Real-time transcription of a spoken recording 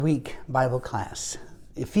Week Bible class,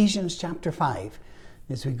 Ephesians chapter 5,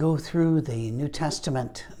 as we go through the New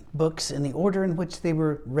Testament books in the order in which they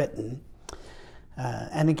were written.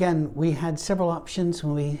 And again, we had several options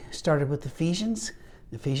when we started with Ephesians.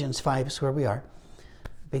 Ephesians 5 is where we are,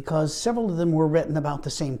 because several of them were written about the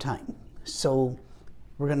same time. So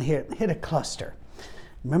we're going to hit a cluster.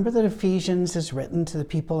 Remember that Ephesians is written to the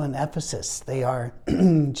people in Ephesus. They are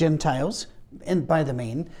Gentiles, and by the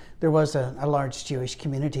main. There was a large Jewish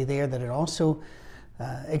community there that had also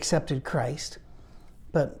accepted Christ.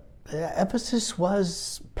 But Ephesus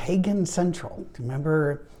was pagan central.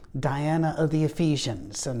 Remember Diana of the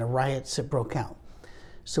Ephesians and the riots that broke out.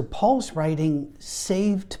 So Paul's writing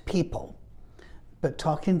saved people, but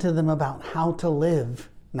talking to them about how to live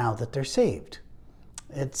now that they're saved.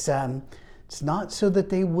 It's not so that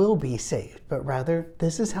they will be saved, but rather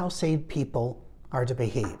this is how saved people are to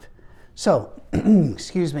behave. So,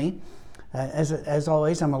 excuse me, as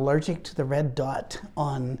always, I'm allergic to the red dot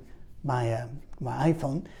on my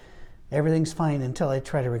iPhone. Everything's fine until I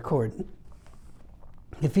try to record.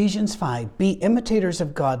 Ephesians 5, be imitators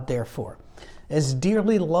of God, therefore, as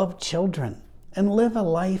dearly loved children, and live a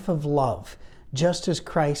life of love, just as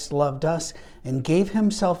Christ loved us and gave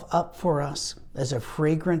himself up for us as a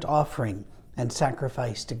fragrant offering and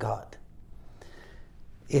sacrifice to God.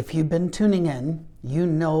 If you've been tuning in, you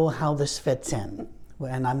know how this fits in.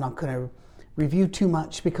 And I'm not going to review too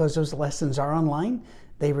much because those lessons are online.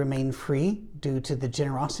 They remain free due to the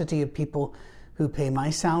generosity of people who pay my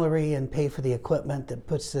salary and pay for the equipment that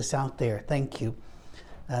puts this out there. Thank you.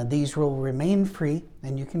 These will remain free,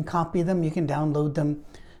 and you can copy them, you can download them,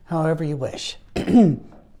 however you wish.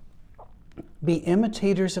 Be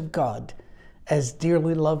imitators of God as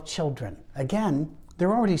dearly loved children. Again,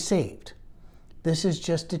 they're already saved. This is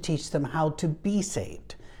just to teach them how to be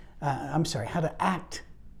saved. How to act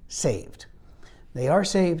saved. They are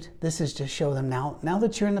saved. This is to show them now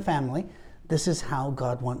that you're in the family, this is how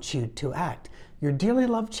God wants you to act. You're dearly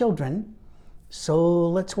loved children, so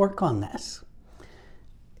let's work on this.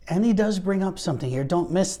 And he does bring up something here.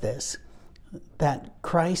 Don't miss this, that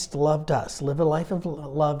Christ loved us. Live a life of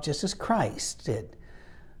love just as Christ did.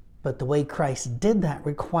 But the way Christ did that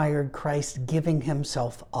required Christ giving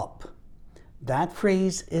himself up. That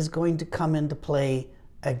phrase is going to come into play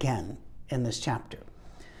again in this chapter.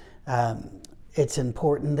 It's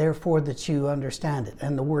important, therefore, that you understand it.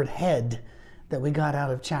 And the word head that we got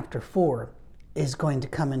out of chapter 4 is going to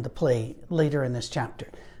come into play later in this chapter.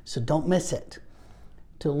 So don't miss it.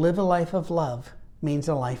 To live a life of love means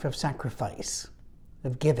a life of sacrifice,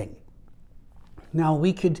 of giving. Now,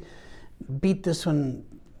 we could beat this one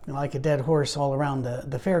like a dead horse all around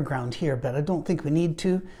the fairground here, but I don't think we need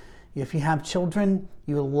to. If you have children,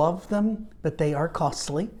 you love them, but they are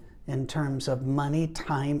costly in terms of money,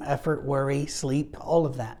 time, effort, worry, sleep, all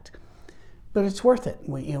of that. But it's worth it.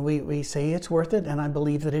 We say it's worth it, and I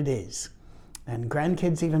believe that it is. And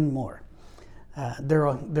grandkids even more.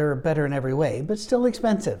 They're better in every way, but still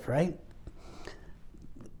expensive, right?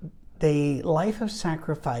 The life of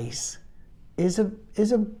sacrifice is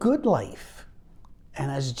a good life. And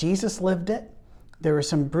as Jesus lived it, there were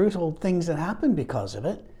some brutal things that happened because of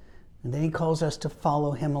it. And then he calls us to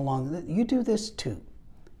follow him along. You do this too.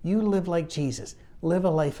 You live like Jesus. Live a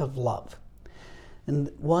life of love. And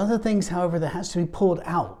one of the things, however, that has to be pulled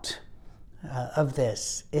out of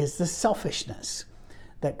this is the selfishness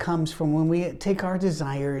that comes from when we take our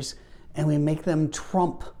desires and we make them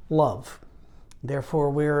trump love. Therefore,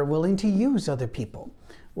 we're willing to use other people.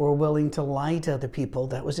 We're willing to lie to other people.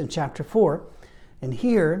 That was in chapter 4. And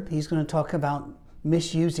here, he's going to talk about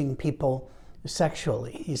misusing people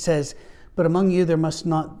sexually. He says, but among you there must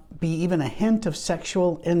not be even a hint of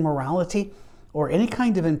sexual immorality or any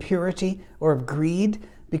kind of impurity or of greed,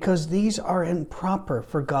 because these are improper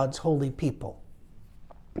for God's holy people.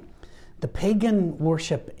 The pagan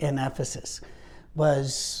worship in Ephesus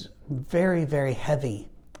was very, very heavy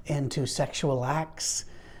into sexual acts.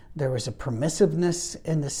 There was a permissiveness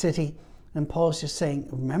in the city. And Paul's just saying,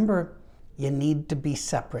 remember, you need to be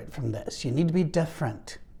separate from this. You need to be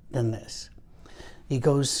different than this. He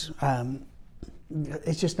goes,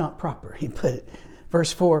 it's just not proper. He put it.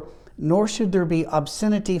 Verse 4, nor should there be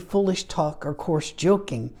obscenity, foolish talk, or coarse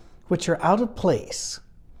joking, which are out of place,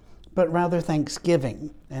 but rather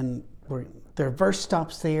thanksgiving. And their verse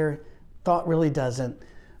stops there. Thought really doesn't.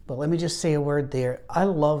 But let me just say a word there. I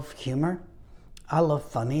love humor. I love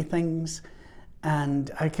funny things.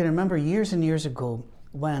 And I can remember years and years ago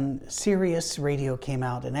when Sirius Radio came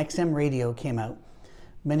out and XM Radio came out.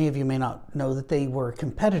 Many of you may not know that they were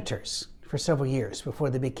competitors for several years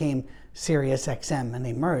before they became Sirius XM and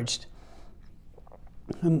they merged.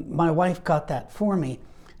 And my wife got that for me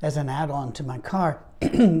as an add-on to my car.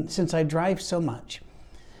 Since I drive so much,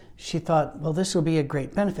 she thought, well, this will be a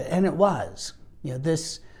great benefit. And it was.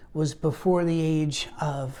 This was before the age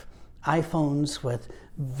of iPhones with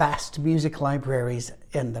vast music libraries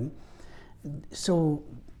in them. So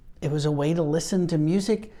it was a way to listen to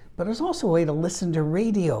music, but it was also a way to listen to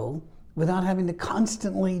radio without having to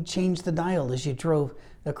constantly change the dial as you drove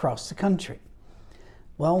across the country.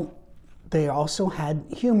 Well, they also had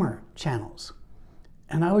humor channels.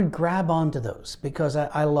 And I would grab onto those because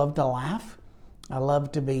I love to laugh. I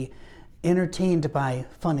love to be entertained by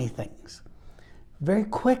funny things. Very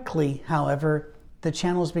quickly, however, the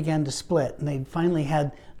channels began to split, and they finally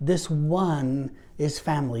had this one is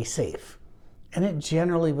family safe. And it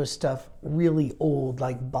generally was stuff really old,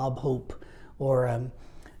 like Bob Hope or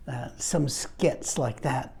some skits like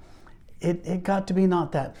that. It got to be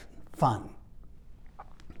not that fun.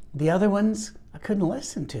 The other ones I couldn't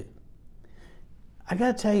listen to. I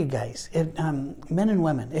got to tell you guys, men and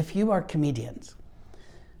women, if you are comedians,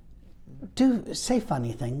 do say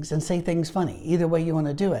funny things and say things funny. Either way you want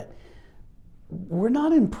to do it. We're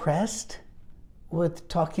not impressed with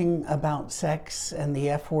talking about sex and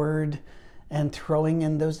the F word and throwing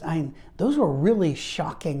in those. Those were really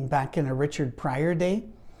shocking back in a Richard Pryor day.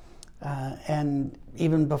 And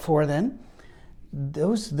even before then,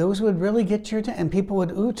 those would really get your attention. And people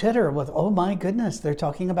would titter with, oh my goodness, they're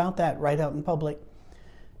talking about that right out in public.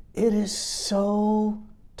 It is so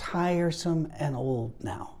tiresome and old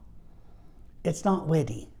now. It's not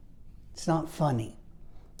witty. It's not funny.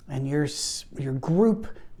 And your group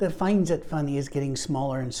that finds it funny is getting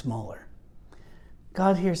smaller and smaller.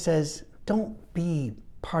 God here says, don't be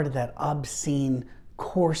part of that obscene,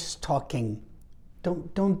 coarse talking.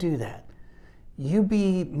 Don't do that. You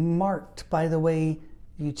be marked by the way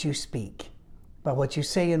that you speak, by what you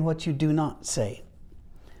say and what you do not say.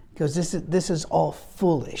 Because this is all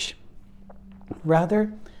foolish.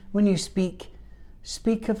 Rather, when you speak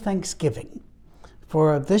of thanksgiving.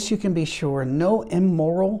 For of this you can be sure, no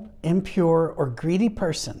immoral, impure, or greedy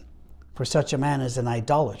person, for such a man is an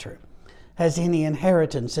idolater, has any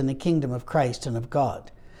inheritance in the kingdom of Christ and of God.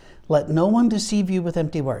 Let no one deceive you with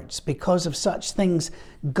empty words. Because of such things,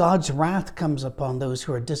 God's wrath comes upon those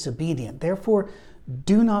who are disobedient. Therefore,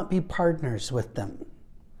 do not be partners with them.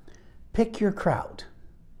 Pick your crowd.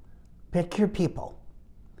 Pick your people.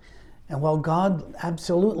 And while God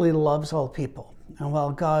absolutely loves all people, and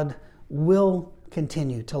while God will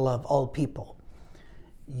continue to love all people,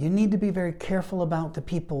 you need to be very careful about the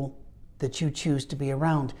people that you choose to be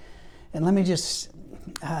around. And let me just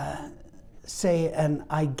say, and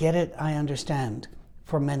I get it, I understand,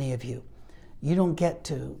 for many of you, you don't get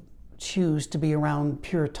to choose to be around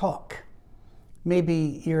pure talk.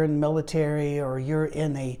 Maybe you're in military or you're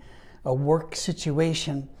in a work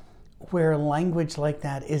situation where language like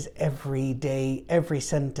that is every day, every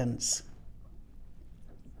sentence.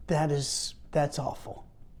 That's awful,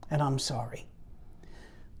 and I'm sorry.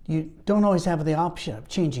 You don't always have the option of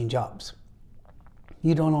changing jobs.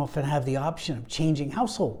 You don't often have the option of changing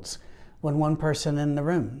households when one person in the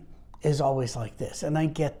room is always like this, and I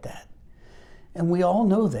get that. And we all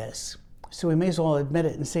know this, so we may as well admit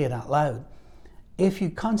it and say it out loud. If you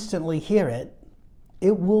constantly hear it,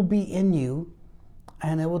 it will be in you,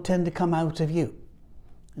 and it will tend to come out of you.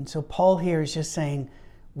 And so Paul here is just saying,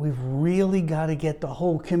 we've really got to get the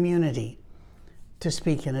whole community to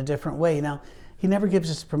speak in a different way. Now, he never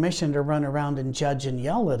gives us permission to run around and judge and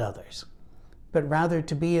yell at others, but rather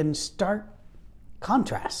to be in stark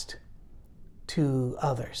contrast to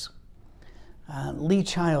others. Lee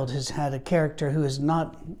Child has had a character who is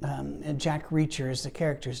not, Jack Reacher is the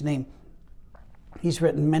character's name. He's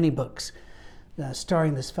written many books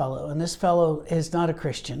starring this fellow, and this fellow is not a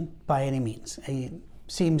Christian by any means. He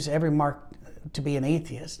seems every mark to be an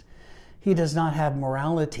atheist. He does not have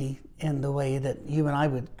morality in the way that you and I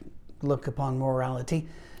would look upon morality.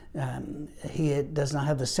 He does not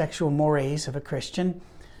have the sexual mores of a Christian.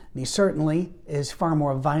 He certainly is far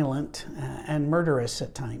more violent and murderous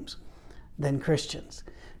at times than Christians.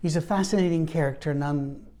 He's a fascinating character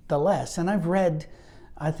nonetheless, and I've read,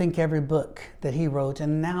 I think, every book that he wrote,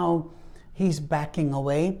 and now he's backing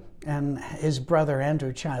away, and his brother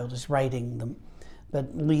Andrew Child is writing them.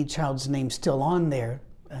 But Lee Child's name's still on there.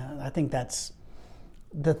 I think that's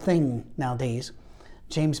the thing nowadays.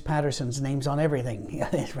 James Patterson's name's on everything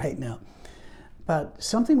right now. But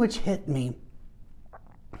something which hit me,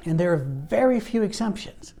 and there are very few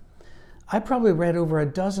exceptions. I probably read over a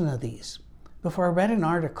dozen of these before I read an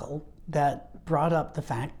article that brought up the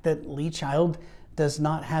fact that Lee Child does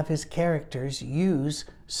not have his characters use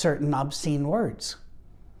certain obscene words.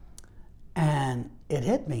 And it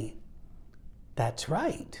hit me. That's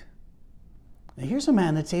right. Now, here's a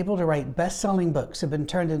man that's able to write best-selling books, have been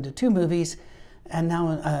turned into 2 movies, and now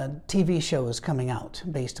a TV show is coming out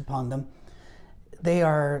based upon them. They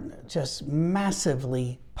are just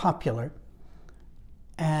massively popular.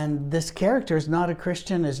 And this character is not a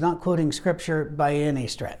Christian, is not quoting scripture by any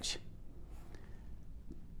stretch.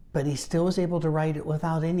 But he still was able to write it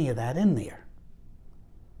without any of that in there.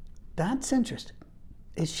 That's interesting.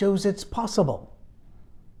 It shows it's possible.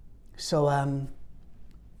 So I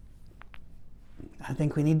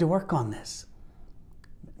think we need to work on this.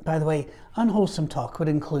 By the way, unwholesome talk would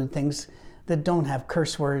include things that don't have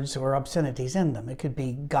curse words or obscenities in them. It could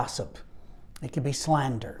be gossip. It could be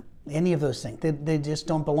slander. Any of those things. They just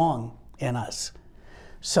don't belong in us.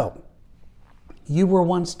 So, you were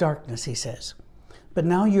once darkness, he says, but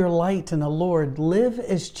now you're light in the Lord. Live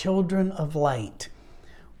as children of light.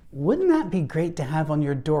 Wouldn't that be great to have on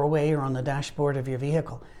your doorway or on the dashboard of your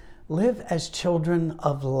vehicle? Live as children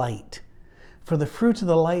of light. For the fruit of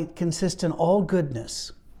the light consists in all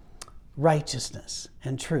goodness, righteousness,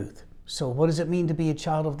 and truth. So what does it mean to be a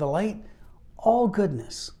child of the light? All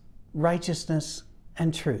goodness, righteousness,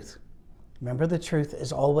 and truth. Remember, the truth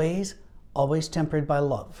is always tempered by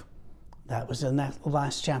love. That was in that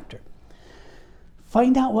last chapter.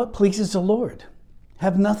 Find out what pleases the Lord.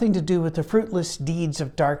 Have nothing to do with the fruitless deeds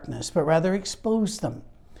of darkness, but rather expose them.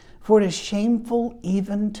 For it is shameful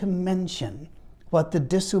even to mention what the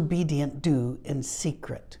disobedient do in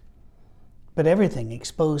secret. But everything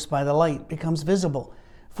exposed by the light becomes visible,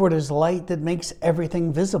 for it is light that makes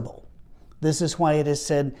everything visible. This is why it is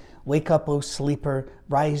said, "Wake up, O sleeper,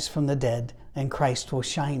 rise from the dead, and Christ will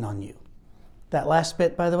shine on you." That last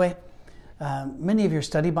bit, by the way, many of your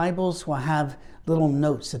study Bibles will have little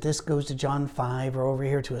notes that this goes to John 5 or over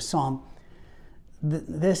here to a Psalm.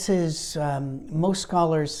 This is, most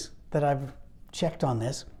scholars that I've checked on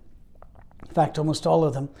this, in fact, almost all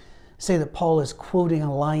of them, say that Paul is quoting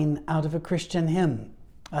a line out of a Christian hymn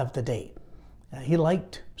of the day. He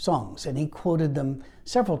liked songs, and he quoted them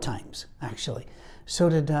several times, actually. So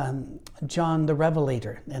did John the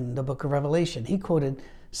Revelator in the book of Revelation. He quoted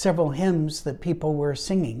several hymns that people were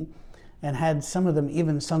singing and had some of them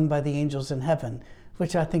even sung by the angels in heaven,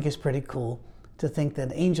 which I think is pretty cool to think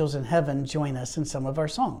that angels in heaven join us in some of our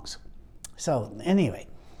songs. So anyway,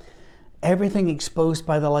 everything exposed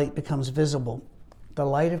by the light becomes visible. The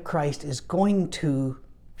light of Christ is going to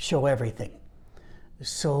show everything.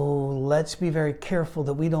 So let's be very careful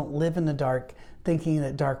that we don't live in the dark thinking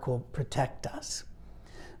that dark will protect us.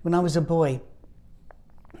 When I was a boy,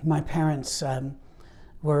 my parents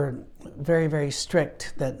were very, very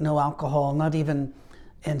strict that no alcohol, not even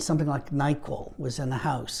in something like NyQuil, was in the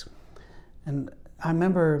house. And I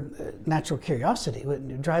remember natural curiosity. When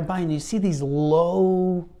you drive by and you see these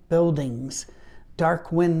low buildings,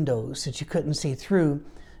 dark windows that you couldn't see through,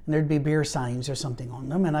 and there'd be beer signs or something on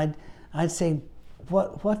them, and I'd say,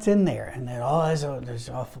 what's in there? And they'd, there's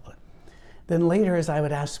awful. Then later, as I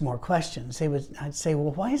would ask more questions, I'd say,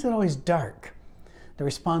 well, why is it always dark? The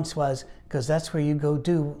response was, because that's where you go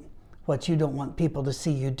do what you don't want people to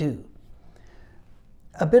see you do.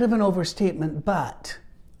 A bit of an overstatement, but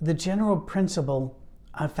the general principle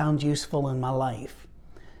I found useful in my life.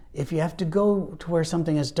 If you have to go to where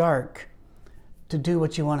something is dark to do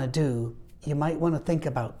what you want to do, you might want to think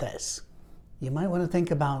about this. You might want to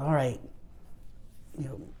think about, all right,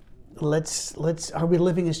 are we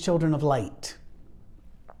living as children of light?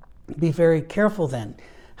 Be very careful then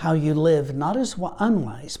how you live, not as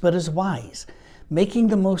unwise, but as wise, making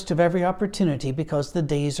the most of every opportunity because the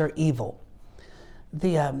days are evil.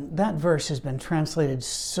 That verse has been translated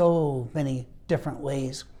so many different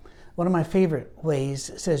ways. One of my favorite ways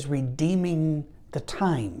says, redeeming the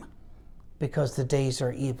time because the days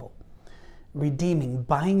are evil. Redeeming,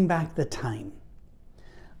 buying back the time.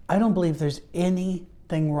 I don't believe there's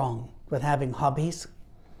anything wrong with having hobbies,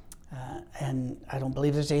 and I don't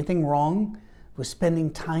believe there's anything wrong with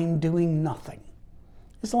spending time doing nothing,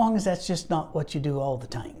 as long as that's just not what you do all the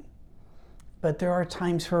time. But there are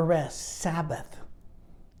times for rest. Sabbath,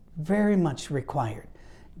 very much required.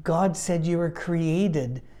 God said you were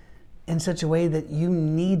created in such a way that you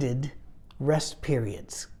needed rest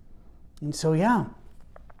periods. And so, yeah,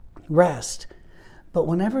 rest. But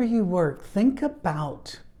whenever you work, think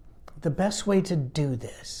about the best way to do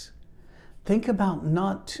this. Think about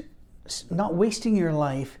not wasting your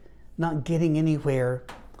life, not getting anywhere,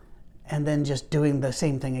 and then just doing the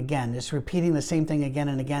same thing again, just repeating the same thing again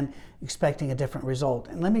and again, expecting a different result.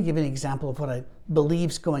 And let me give you an example of what I believe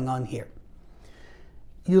is going on here.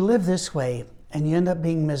 You live this way and you end up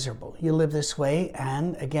being miserable. You live this way,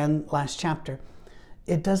 and again, last chapter,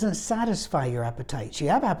 it doesn't satisfy your appetites. You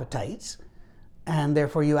have appetites, and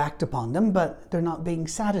therefore you act upon them, but they're not being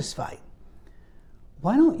satisfied.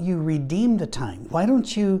 Why don't you redeem the time? Why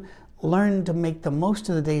don't you learn to make the most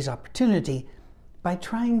of the day's opportunity by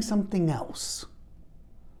trying something else,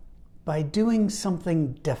 by doing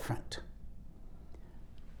something different,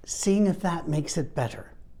 seeing if that makes it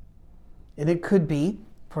better? And it could be,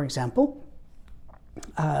 for example,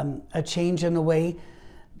 a change in the way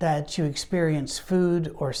that you experience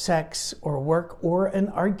food or sex or work or an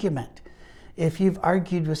argument. If you've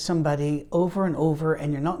argued with somebody over and over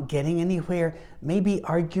and you're not getting anywhere, maybe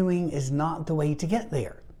arguing is not the way to get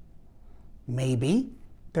there. Maybe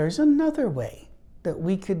there's another way that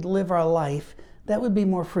we could live our life that would be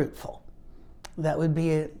more fruitful, that would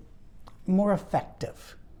be more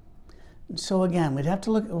effective. So again, we'd have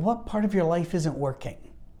to look at what part of your life isn't working.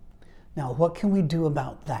 Now, what can we do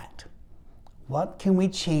about that? What can we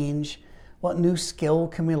change? What new skill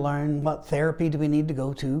can we learn? What therapy do we need to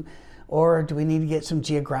go to? Or do we need to get some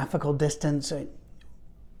geographical distance?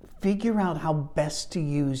 Figure out how best to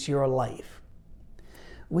use your life.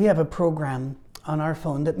 We have a program on our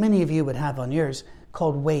phone that many of you would have on yours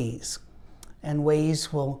called Waze. And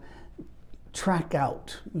Waze will track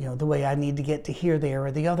out, the way I need to get to here, there,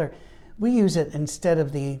 or the other. We use it instead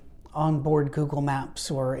of the onboard Google Maps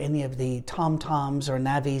or any of the TomToms or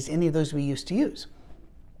Navis, any of those we used to use.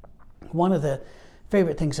 One of the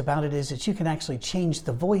favorite things about it is that you can actually change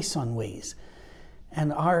the voice on Waze.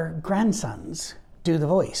 And our grandsons do the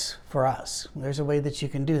voice for us. There's a way that you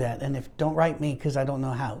can do that. And don't write me because I don't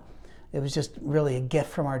know how. It was just really a gift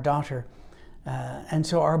from our daughter. And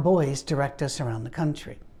so our boys direct us around the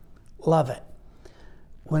country. Love it.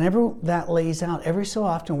 Whenever that lays out, every so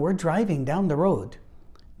often we're driving down the road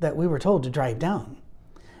that we were told to drive down.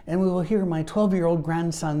 And we will hear my 12-year-old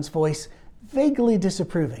grandson's voice vaguely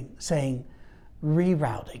disapproving, saying,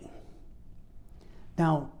 rerouting.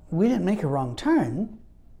 Now, we didn't make a wrong turn,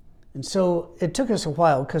 and so it took us a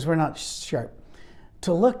while, because we're not sharp,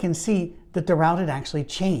 to look and see that the route had actually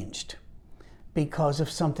changed because of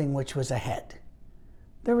something which was ahead.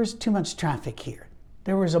 There was too much traffic here.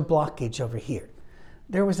 There was a blockage over here.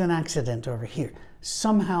 There was an accident over here.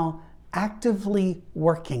 Somehow actively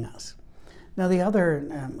working us. Now the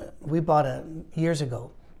other, we bought years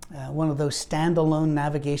ago, one of those standalone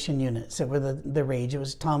navigation units that were the rage. It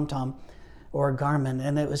was TomTom or Garmin,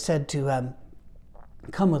 and it was said to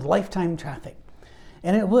come with lifetime traffic.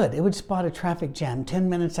 And it would spot a traffic jam 10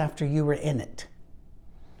 minutes after you were in it.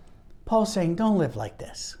 Paul's saying, don't live like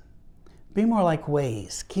this. Be more like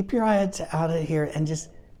Waze. Keep your eyes out of here and just,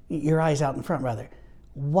 your eyes out in front rather.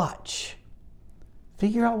 Watch.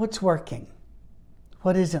 Figure out what's working,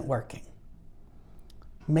 what isn't working.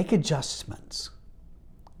 Make adjustments.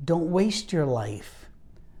 Don't waste your life.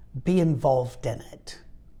 Be involved in it.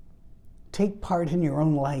 Take part in your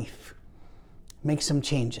own life. Make some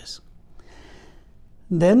changes.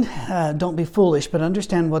 Then, don't be foolish, but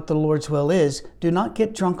understand what the Lord's will is. Do not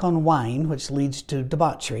get drunk on wine, which leads to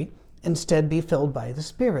debauchery. Instead, be filled by the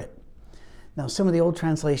Spirit. Now, some of the old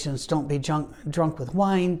translations don't be drunk with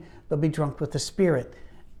wine, but be drunk with the Spirit.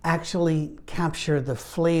 Actually capture the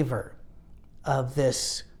flavor of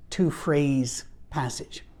this two-phrase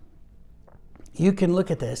passage. You can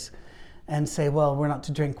look at this and say, well, we're not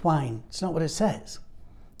to drink wine. It's not what it says.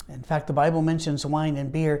 In fact, the Bible mentions wine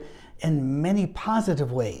and beer in many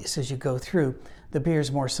positive ways as you go through. The beer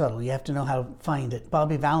is more subtle. You have to know how to find it.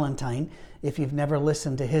 Bobby Valentine, if you've never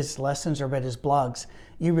listened to his lessons or read his blogs,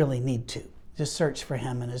 you really need to. Just search for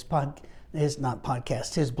him and his blog.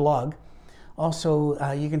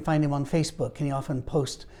 Also, you can find him on Facebook, and he often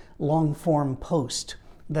posts long-form posts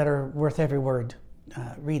that are worth every word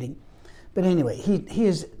reading. But anyway, he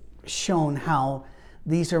has shown how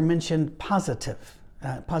these are mentioned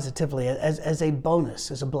positively as a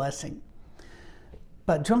bonus, as a blessing.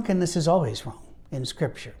 But drunkenness is always wrong in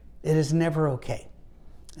Scripture. It is never okay.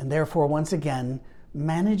 And therefore, once again,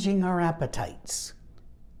 managing our appetites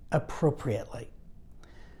appropriately.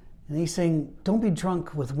 And he's saying, don't be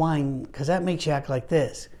drunk with wine because that makes you act like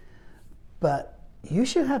this. But you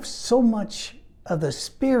should have so much of the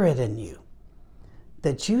Spirit in you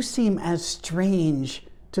that you seem as strange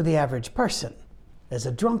to the average person as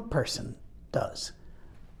a drunk person does,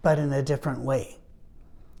 but in a different way.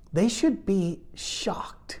 They should be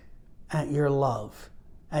shocked at your love,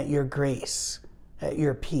 at your grace, at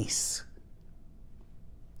your peace.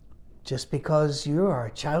 Just because you are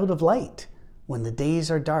a child of light when the days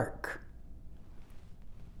are dark.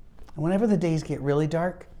 And whenever the days get really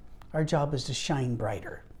dark, our job is to shine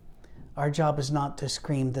brighter. Our job is not to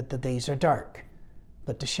scream that the days are dark,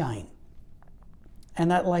 but to shine. And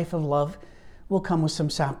that life of love will come with some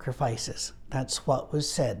sacrifices. That's what was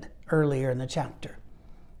said earlier in the chapter.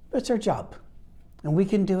 It's our job. And we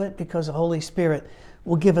can do it because the Holy Spirit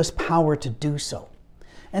will give us power to do so.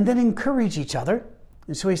 And then encourage each other.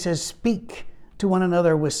 And so he says, speak to one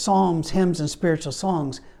another with psalms, hymns, and spiritual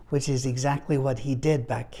songs, which is exactly what he did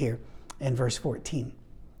back here in verse 14.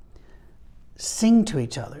 Sing to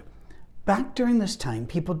each other. Back during this time,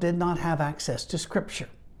 people did not have access to Scripture.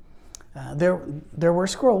 There were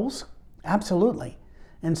scrolls, absolutely,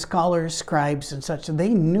 and scholars, scribes, and such. They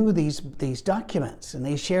knew these documents, and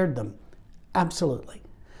they shared them, absolutely.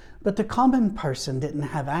 But the common person didn't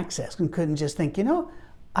have access and couldn't just think,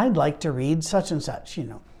 I'd like to read such and such,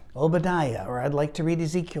 Obadiah, or I'd like to read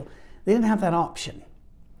Ezekiel. They didn't have that option.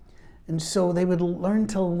 And so they would learn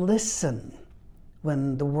to listen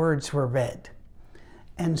when the words were read.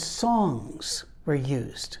 And songs were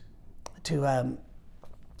used to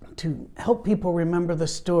help people remember the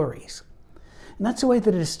stories. And that's the way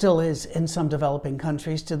that it still is in some developing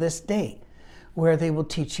countries to this day, where they will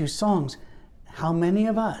teach you songs. How many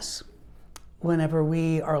of us, whenever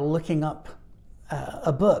we are looking up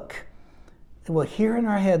a book, will hear in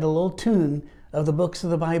our head a little tune of the books of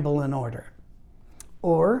the Bible in order?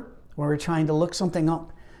 Or when we're trying to look something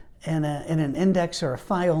up in an index or a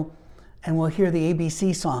file, and we'll hear the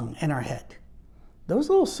ABC song in our head. Those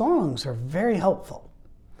little songs are very helpful.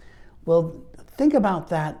 Well, think about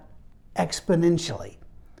that exponentially,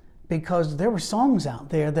 because there were songs out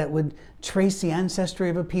there that would trace the ancestry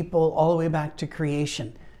of a people all the way back to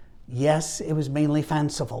creation. Yes, it was mainly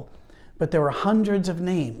fanciful, but there were hundreds of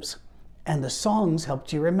names, and the songs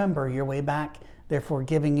helped you remember your way back, therefore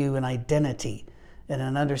giving you an identity and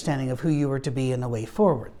an understanding of who you were to be in the way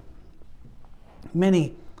forward.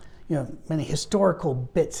 Many historical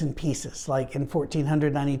bits and pieces, like in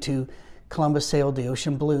 1492, Columbus sailed the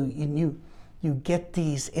ocean blue. You get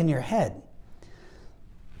these in your head.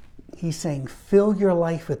 He's saying, fill your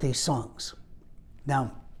life with these songs.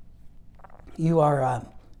 Now, you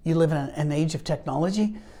live in an age of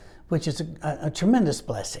technology, which is a tremendous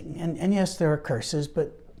blessing. And yes, there are curses,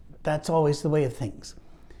 but that's always the way of things.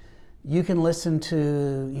 You can listen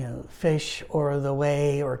to, Fish or The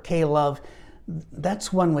Way or K-Love.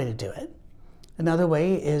 That's one way to do it. Another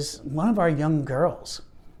way is one of our young girls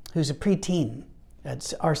who's a preteen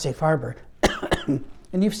at our Safe Harbor.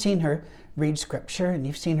 And you've seen her read Scripture, and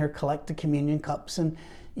you've seen her collect the communion cups, and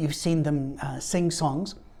you've seen them sing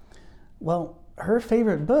songs. Well, her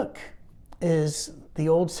favorite book is the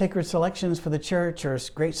old Sacred Selections for the Church, or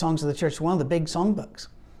Great Songs of the Church, one of the big songbooks.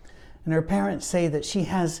 And her parents say that she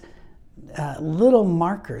has little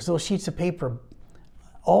markers, little sheets of paper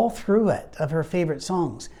all through it of her favorite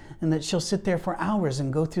songs, and that she'll sit there for hours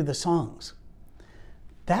and go through the songs.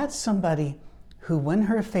 That's somebody who, when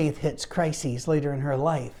her faith hits crises later in her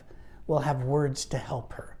life, will have words to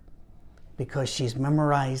help her, because she's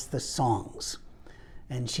memorized the songs,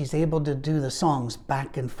 and she's able to do the songs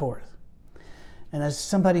back and forth. And as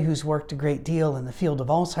somebody who's worked a great deal in the field of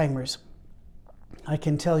Alzheimer's, I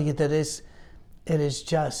can tell you that it is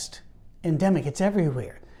just endemic. It's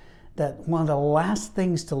everywhere. That one of the last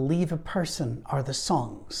things to leave a person are the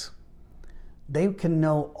songs. They can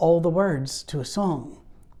know all the words to a song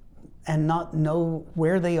and not know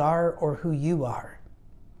where they are or who you are,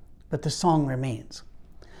 but the song remains.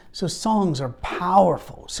 So songs are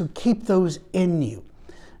powerful, so keep those in you.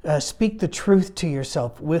 Speak the truth to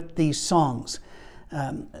yourself with these songs.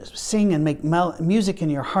 Sing and make music in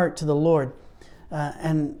your heart to the Lord.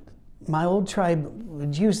 And my old tribe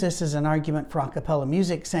would use this as an argument for a cappella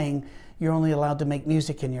music, saying you're only allowed to make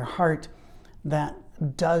music in your heart. That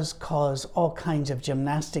does cause all kinds of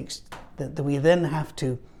gymnastics that we then have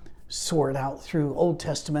to sort out through Old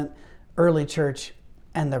Testament, early church,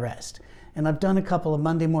 and the rest. And I've done a couple of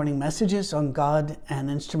Monday morning messages on God and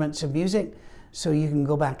instruments of music, so you can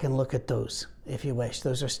go back and look at those if you wish.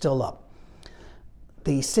 Those are still up.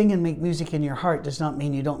 The sing and make music in your heart does not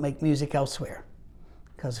mean you don't make music elsewhere,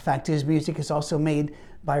 because the fact is, music is also made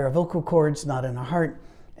by our vocal cords, not in our heart,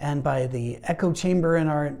 and by the echo chamber in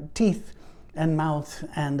our teeth and mouth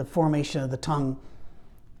and the formation of the tongue.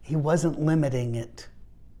 He wasn't limiting it.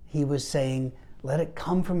 He was saying, let it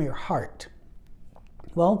come from your heart.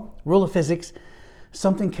 Well, rule of physics,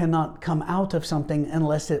 something cannot come out of something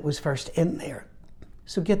unless it was first in there.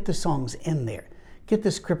 So get the songs in there. Get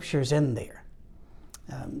the scriptures in there.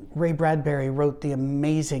 Ray Bradbury wrote the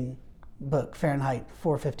amazing book, Fahrenheit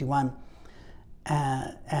 451.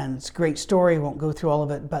 And it's a great story. Won't go through all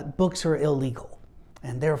of it, but books are illegal.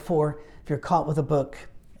 And therefore, if you're caught with a book,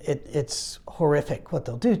 it's horrific what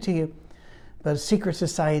they'll do to you. But a secret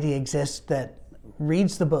society exists that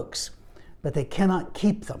reads the books, but they cannot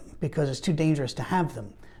keep them because it's too dangerous to have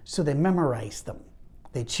them. So they memorize them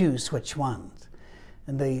They choose which ones.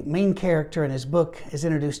 And the main character in his book is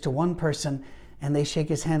introduced to one person, and they shake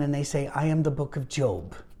his hand and they say, I am the book of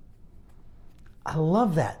Job. I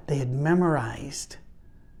love that. They had memorized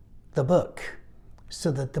the book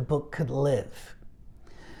so that the book could live.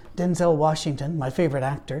 Denzel Washington, my favorite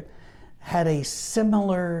actor, had a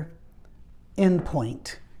similar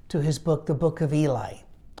endpoint to his book, The Book of Eli.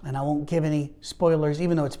 And I won't give any spoilers,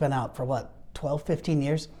 even though it's been out for 12, 15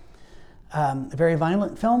 years. A very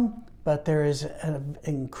violent film, but there is an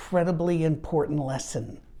incredibly important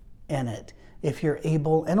lesson in it if you're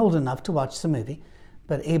able and old enough to watch the movie,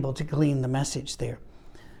 but able to glean the message there.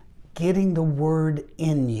 Getting the word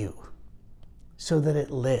in you so that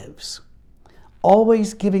it lives.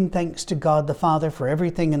 Always giving thanks to God the Father for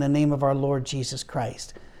everything in the name of our Lord Jesus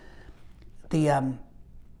Christ. The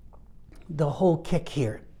whole kick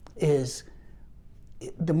here is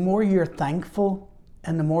the more you're thankful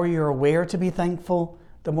and the more you're aware to be thankful,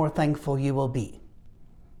 the more thankful you will be.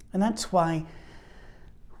 And that's why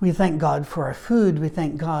we thank God for our food. We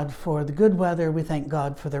thank God for the good weather. We thank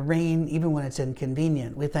God for the rain, even when it's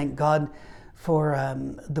inconvenient. We thank God for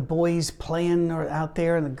the boys playing out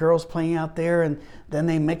there and the girls playing out there, and then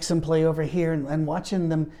they mix and play over here, and watching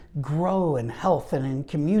them grow in health and in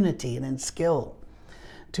community and in skill.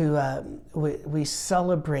 We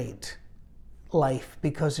celebrate life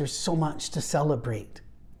because there's so much to celebrate.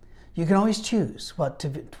 You can always choose what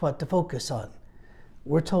to focus on.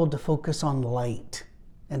 We're told to focus on light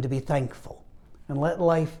and to be thankful and let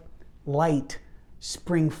light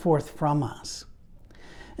spring forth from us.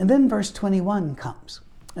 And then verse 21 comes.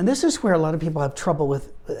 And this is where a lot of people have trouble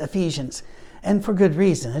with Ephesians, and for good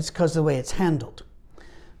reason. It's because of the way it's handled.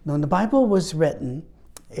 When the Bible was written,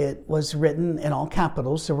 it was written in all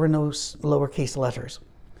capitals. There were no lowercase letters.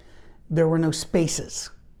 There were no spaces.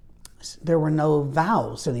 There were no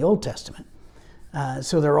vowels in the Old Testament.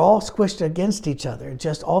 So they're all squished against each other,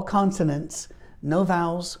 just all consonants, no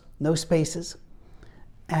vowels, no spaces,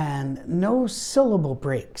 and no syllable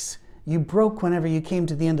breaks. You broke whenever you came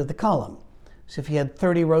to the end of the column. So if you had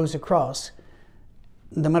 30 rows across,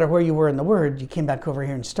 no matter where you were in the word, you came back over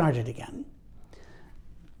here and started again,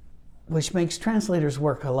 which makes translators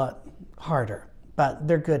work a lot harder, but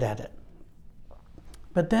they're good at it.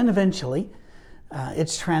 But then eventually,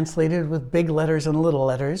 it's translated with big letters and little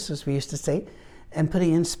letters, as we used to say, and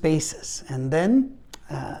putting in spaces. And then,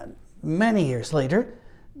 many years later,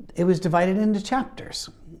 it was divided into chapters.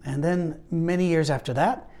 And then many years after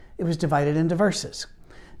that, it was divided into verses.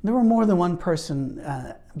 There were more than one person,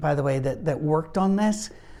 by the way, that worked on this,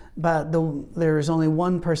 but there was only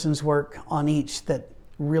one person's work on each that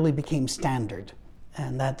really became standard.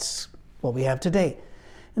 And that's what we have today.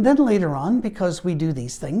 And then later on, because we do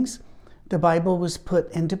these things, the Bible was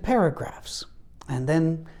put into paragraphs. And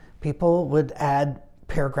then people would add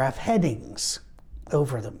paragraph headings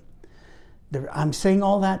over them. I'm saying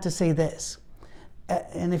all that to say this.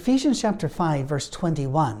 In Ephesians chapter 5, verse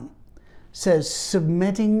 21, says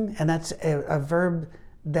submitting, and that's a verb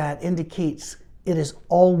that indicates it is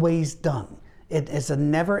always done. It is a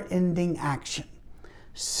never-ending action.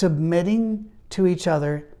 Submitting to each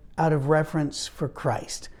other out of reverence for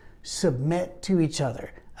Christ. Submit to each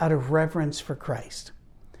other out of reverence for Christ.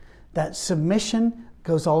 That submission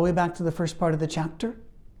goes all the way back to the first part of the chapter.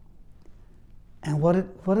 And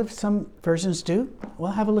what if some versions do?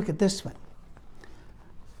 Well, have a look at this one.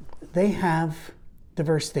 They have the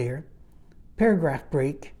verse there, paragraph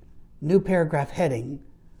break, new paragraph heading,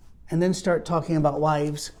 and then start talking about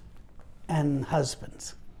wives and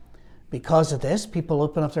husbands. Because of this, people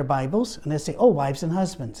open up their Bibles and they say, oh, wives and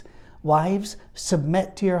husbands. Wives,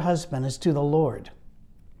 submit to your husband as to the Lord.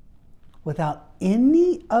 Without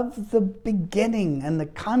any of the beginning and the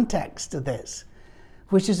context of this,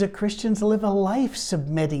 which is that Christians live a life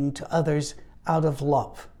submitting to others out of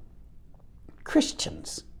love.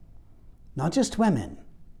 Christians, not just women,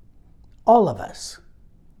 all of us.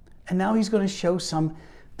 And now he's going to show some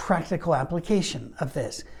practical application of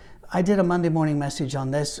this. I did a Monday morning message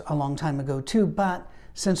on this a long time ago too, but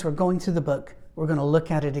since we're going through the book, we're going to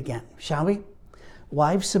look at it again, shall we?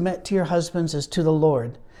 Wives, submit to your husbands as to the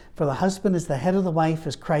Lord. For the husband is the head of the wife,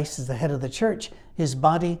 as Christ is the head of the church, his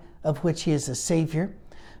body, of which he is the Savior.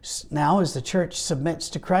 Now, as the church submits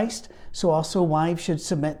to Christ, so also wives should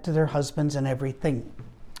submit to their husbands in everything.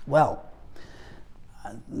 Well,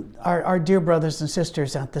 our dear brothers and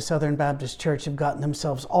sisters at the Southern Baptist Church have gotten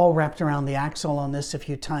themselves all wrapped around the axle on this a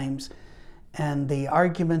few times. And the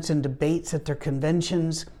arguments and debates at their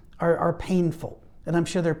conventions are painful. And I'm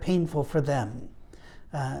sure they're painful for them.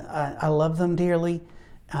 I love them dearly.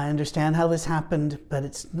 I understand how this happened, but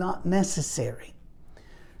it's not necessary.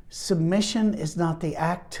 Submission is not the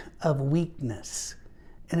act of weakness,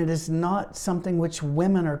 and it is not something which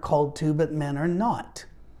women are called to, but men are not.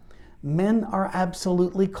 Men are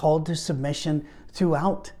absolutely called to submission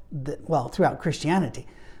throughout Christianity,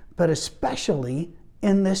 but especially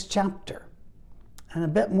in this chapter, and a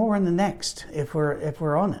bit more in the next, if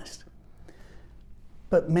we're honest.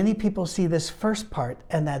 But many people see this first part,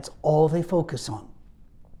 and that's all they focus on.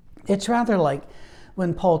 It's rather like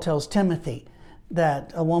when Paul tells Timothy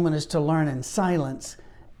that a woman is to learn in silence,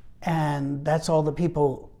 and that's all the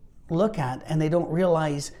people look at, and they don't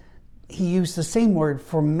realize he used the same word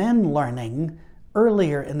for men learning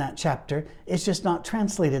earlier in that chapter. It's just not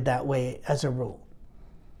translated that way as a rule.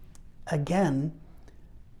 Again,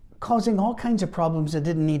 causing all kinds of problems that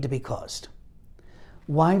didn't need to be caused.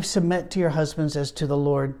 Wives, submit to your husbands as to the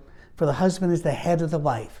Lord, for the husband is the head of the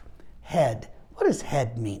wife. Head. What does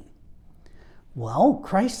head mean? Well,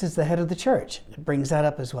 Christ is the head of the church. It brings that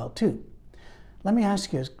up as well, too. Let me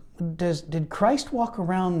ask you, did Christ walk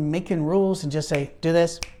around making rules and just say, do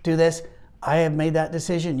this, I have made that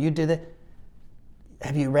decision, you do that?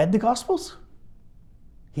 Have you read the Gospels?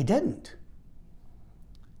 He didn't.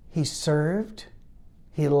 He served,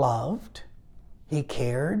 he loved, he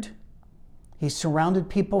cared, he surrounded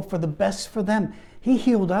people for the best for them. He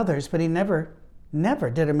healed others, but he never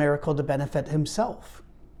did a miracle to benefit himself.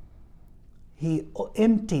 He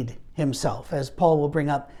emptied himself, as Paul will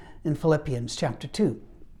bring up in Philippians chapter 2.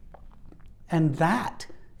 And that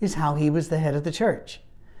is how he was the head of the church.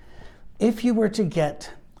 If you were to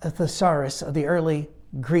get a thesaurus of the early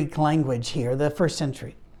Greek language here, the first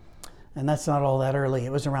century, and that's not all that early,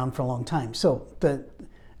 it was around for a long time. So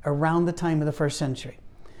around the time of the first century,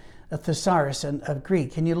 a thesaurus of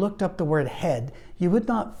Greek, and you looked up the word head, you would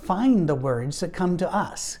not find the words that come to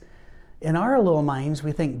us. In our little minds,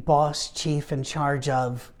 we think boss, chief, in charge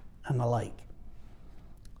of, and the like.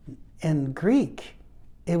 In Greek,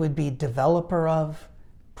 it would be developer of,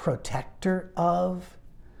 protector of,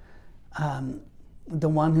 the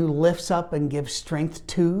one who lifts up and gives strength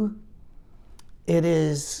to. It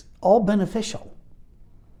is all beneficial.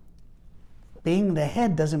 Being the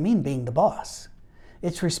head doesn't mean being the boss.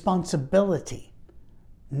 It's responsibility,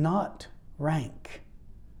 not rank.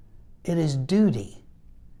 It is duty,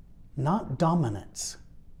 not dominance.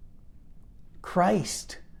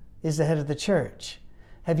 Christ is the head of the church.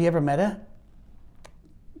 Have you ever met a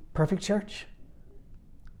perfect church?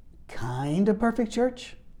 Kind of perfect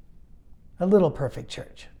church? A little perfect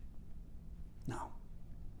church? No.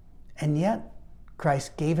 And yet,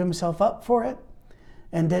 Christ gave himself up for it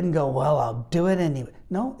and didn't go, well, I'll do it anyway.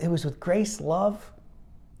 No, it was with grace, love,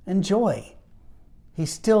 and joy. He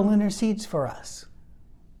still intercedes for us.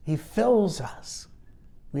 He fills us.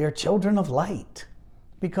 We are children of light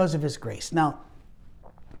because of his grace. Now,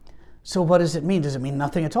 so what does it mean? Does it mean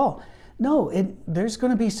nothing at all? No, there's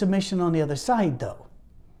going to be submission on the other side, though.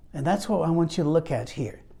 And that's what I want you to look at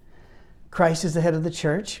here. Christ is the head of the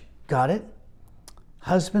church. Got it?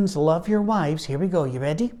 Husbands, love your wives. Here we go. You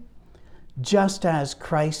ready? Just as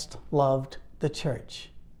Christ loved the church.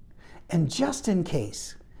 And just in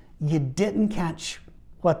case you didn't catch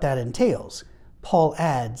what that entails, Paul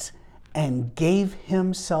adds, and gave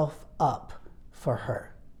himself up for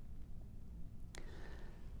her.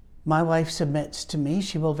 My wife submits to me.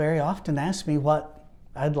 She will very often ask me what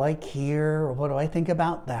I'd like here, or what do I think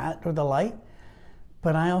about that, or the like.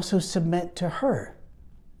 But I also submit to her,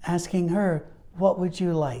 asking her, what would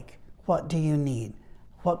you like? What do you need?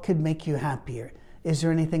 What could make you happier? Is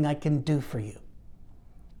there anything I can do for you?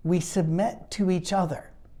 We submit to each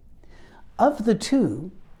other. Of the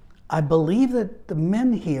two, I believe that the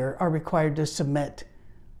men here are required to submit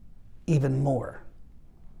even more.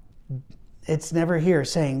 It's never here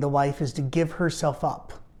saying the wife is to give herself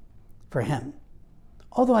up for him.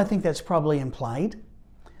 Although I think that's probably implied,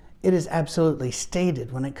 it is absolutely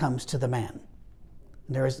stated when it comes to the man.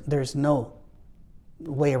 There's no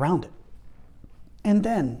way around it. And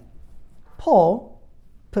then Paul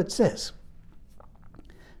puts this,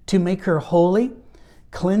 to make her holy,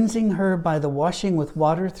 cleansing her by the washing with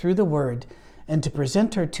water through the word, and to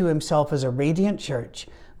present her to himself as a radiant church,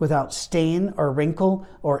 without stain or wrinkle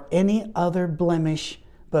or any other blemish,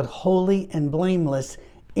 but holy and blameless.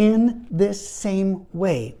 In this same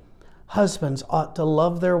way, husbands ought to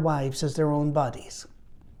love their wives as their own bodies.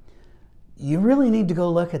 You really need to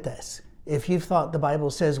go look at this. If you've thought the Bible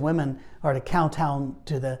says women are to kowtow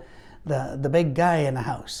to the big guy in the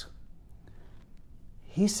house.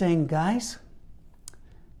 He's saying, guys,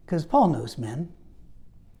 because Paul knows men,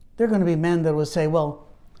 there are going to be men that will say, well,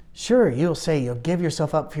 sure, you'll say you'll give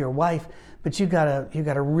yourself up for your wife, but you got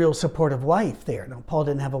a real supportive wife there. No, Paul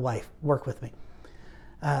didn't have a wife. Work with me.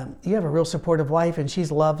 you have a real supportive wife and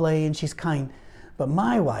she's lovely and she's kind. But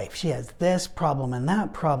my wife, she has this problem and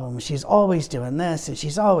that problem. She's always doing this and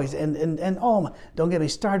she's always, and oh, don't get me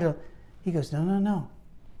started. He goes, no, no, no.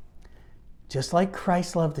 Just like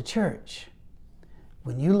Christ loved the church,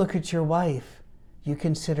 when you look at your wife, you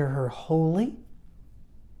consider her holy,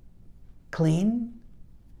 clean,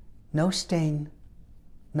 no stain,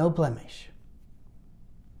 no blemish.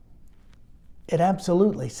 It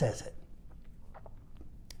absolutely says it.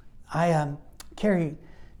 I carried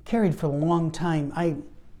for a long time. I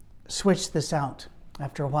switched this out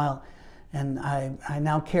after a while, and I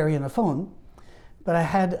now carry in a phone, but I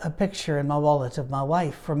had a picture in my wallet of my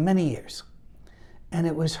wife for many years, and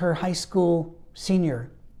it was her high school senior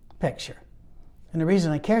picture. And the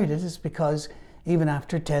reason I carried it is because even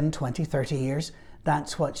after 10, 20, 30 years,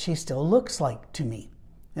 that's what she still looks like to me.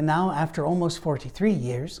 And now, after almost 43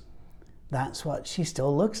 years, that's what she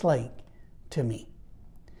still looks like to me.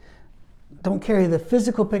 Don't carry the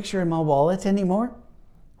physical picture in my wallet anymore,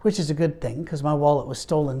 which is a good thing because my wallet was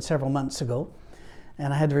stolen several months ago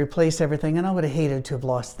and I had to replace everything, and I would have hated to have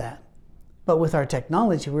lost that. But with our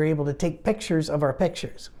technology, we're able to take pictures of our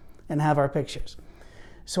pictures and have our pictures.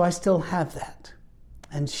 So I still have that.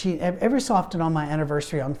 And she, every so often on my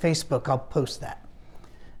anniversary on Facebook, I'll post that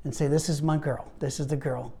and say, this is my girl. This is the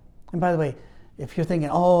girl. And by the way, if you're thinking,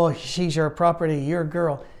 oh, she's your property, your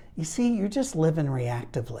girl, you see, you're just living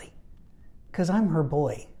reactively. Because I'm her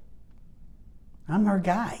boy. I'm her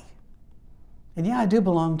guy. And yeah, I do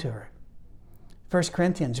belong to her. 1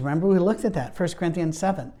 Corinthians, remember we looked at that, 1 Corinthians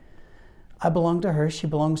 7. I belong to her, she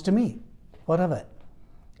belongs to me. What of it?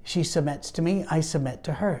 She submits to me, I submit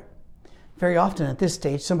to her. Very often at this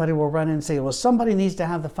stage, somebody will run in and say, well, somebody needs to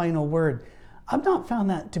have the final word. I've not found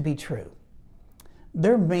that to be true.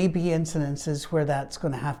 There may be incidences where that's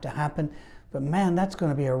going to have to happen, but man, that's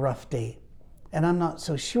going to be a rough day. And I'm not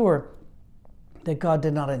so sure that God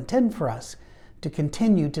did not intend for us to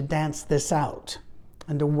continue to dance this out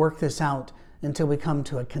and to work this out until we come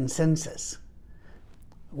to a consensus.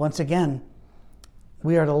 Once again,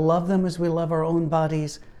 we are to love them as we love our own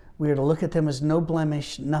bodies. We are to look at them as no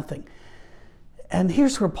blemish, nothing. And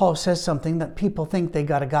here's where Paul says something that people think they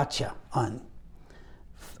got a gotcha on.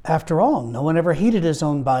 After all, no one ever hated his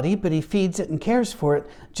own body, but he feeds it and cares for it,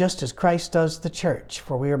 just as Christ does the church,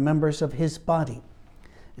 for we are members of his body.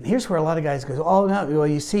 And here's where a lot of guys go, oh, no, well,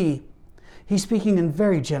 you see, he's speaking in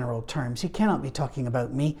very general terms. He cannot be talking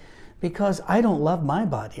about me because I don't love my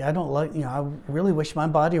body. I don't like, I really wish my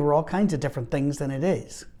body were all kinds of different things than it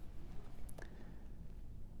is.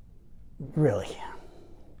 Really?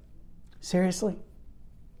 Seriously?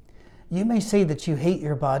 You may say that you hate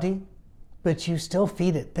your body, but you still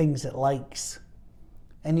feed it things it likes.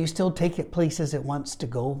 And you still take it places it wants to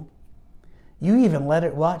go. You even let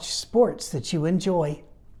it watch sports that you enjoy.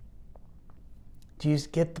 Do you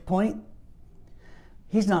get the point?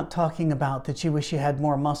 He's not talking about that you wish you had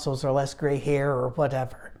more muscles or less gray hair or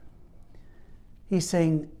whatever. He's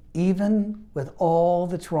saying, even with all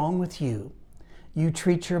that's wrong with you, you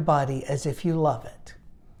treat your body as if you love it.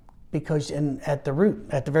 Because at the root,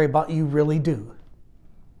 at the very bottom, you really do.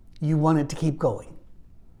 You want it to keep going.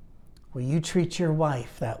 Well, you treat your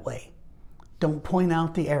wife that way. Don't point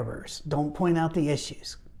out the errors. Don't point out the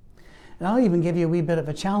issues. And I'll even give you a wee bit of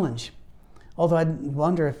a challenge. Although I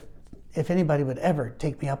wonder if anybody would ever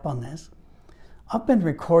take me up on this. I've been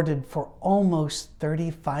recorded for almost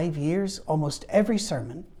 35 years, almost every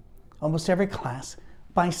sermon, almost every class,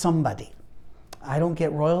 by somebody. I don't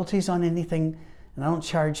get royalties on anything, and I don't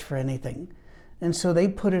charge for anything. And so they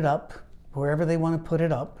put it up wherever they want to put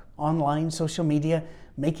it up, online, social media,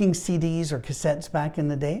 making CDs or cassettes back in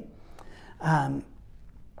the day.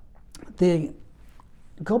 They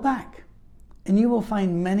go back, and you will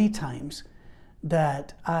find many times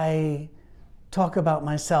that I talk about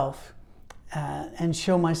myself and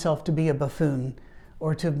show myself to be a buffoon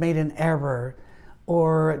or to have made an error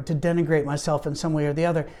or to denigrate myself in some way or the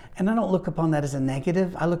other. And I don't look upon that as a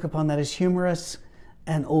negative. I look upon that as humorous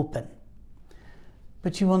and open.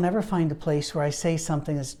 But you will never find a place where I say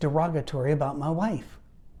something that's derogatory about my wife.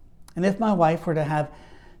 And if my wife were to have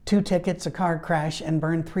 2 tickets, a car crash, and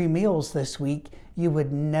burn 3 meals this week, you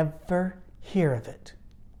would never hear of it.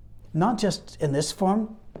 Not just in this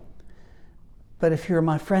form, but if you're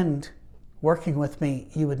my friend working with me,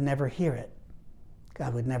 you would never hear it.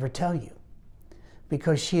 God would never tell you.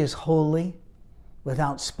 Because she is holy,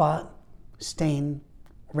 without spot, stain,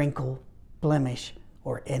 wrinkle, blemish,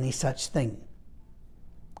 or any such thing.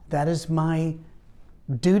 That is my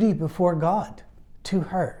duty before God to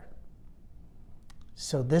her.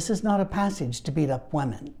 So this is not a passage to beat up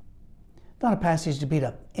women. Not a passage to beat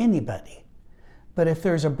up anybody. But if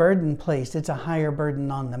there's a burden placed, it's a higher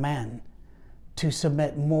burden on the man to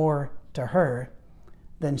submit more to her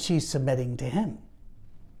than she's submitting to him.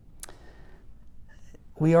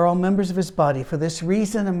 We are all members of his body. For this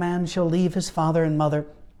reason, a man shall leave his father and mother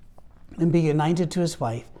and be united to his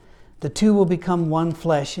wife. The two will become one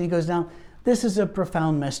flesh. And he goes down. This is a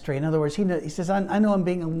profound mystery. In other words, he says, I know I'm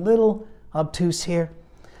being a little obtuse here,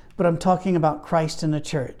 but I'm talking about Christ and the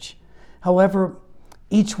church. However,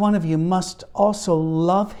 each one of you must also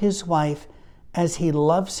love his wife as he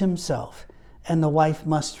loves himself, and the wife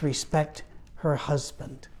must respect her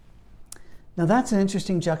husband. Now that's an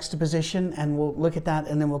interesting juxtaposition, and we'll look at that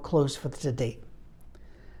and then we'll close for today.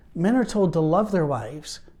 Men are told to love their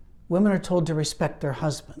wives. Women are told to respect their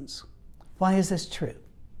husbands. Why is this true?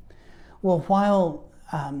 Well, while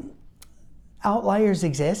outliers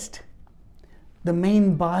exist, the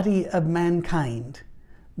main body of mankind,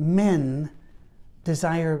 men,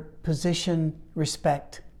 desire position,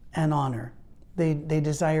 respect, and honor. They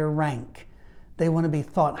desire rank. They want to be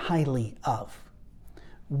thought highly of.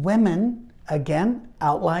 Women, again,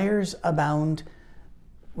 outliers abound.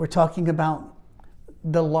 We're talking about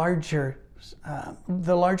the larger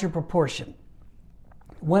proportion.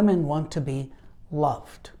 Women want to be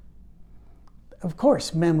loved. Of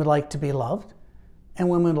course, men would like to be loved, and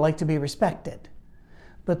women would like to be respected.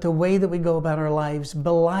 But the way that we go about our lives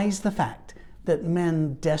belies the fact that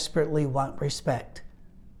men desperately want respect.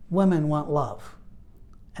 Women want love.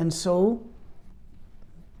 And so,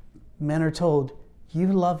 men are told, you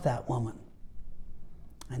love that woman.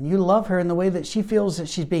 And you love her in the way that she feels that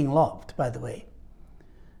she's being loved, by the way.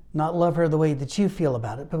 Not love her the way that you feel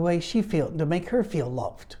about it, but the way she feels, to make her feel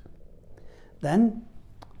loved. Then,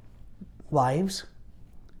 wives,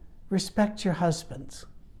 respect your husbands.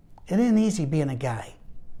 It ain't easy being a guy.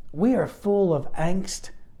 We are full of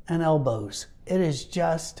angst and elbows. It is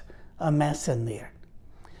just a mess in there.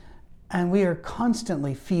 And we are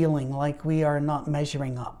constantly feeling like we are not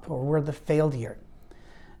measuring up or we're the failure.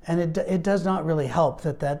 And it does not really help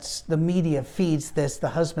that's the media feeds this, the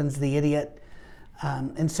husband's the idiot.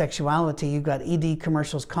 In sexuality, you've got ED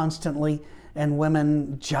commercials constantly and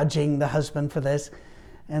women judging the husband for this.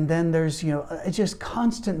 And then there's, it's just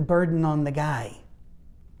constant burden on the guy.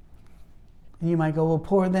 And you might go, well,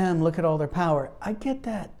 poor them, look at all their power. I get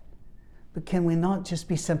that. But can we not just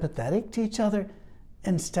be sympathetic to each other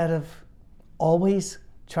instead of always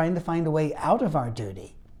trying to find a way out of our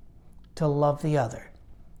duty to love the other,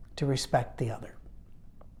 to respect the other?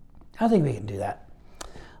 I think we can do that.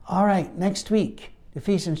 All right, next week,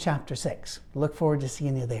 Ephesians chapter 6. Look forward to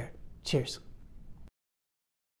seeing you there. Cheers.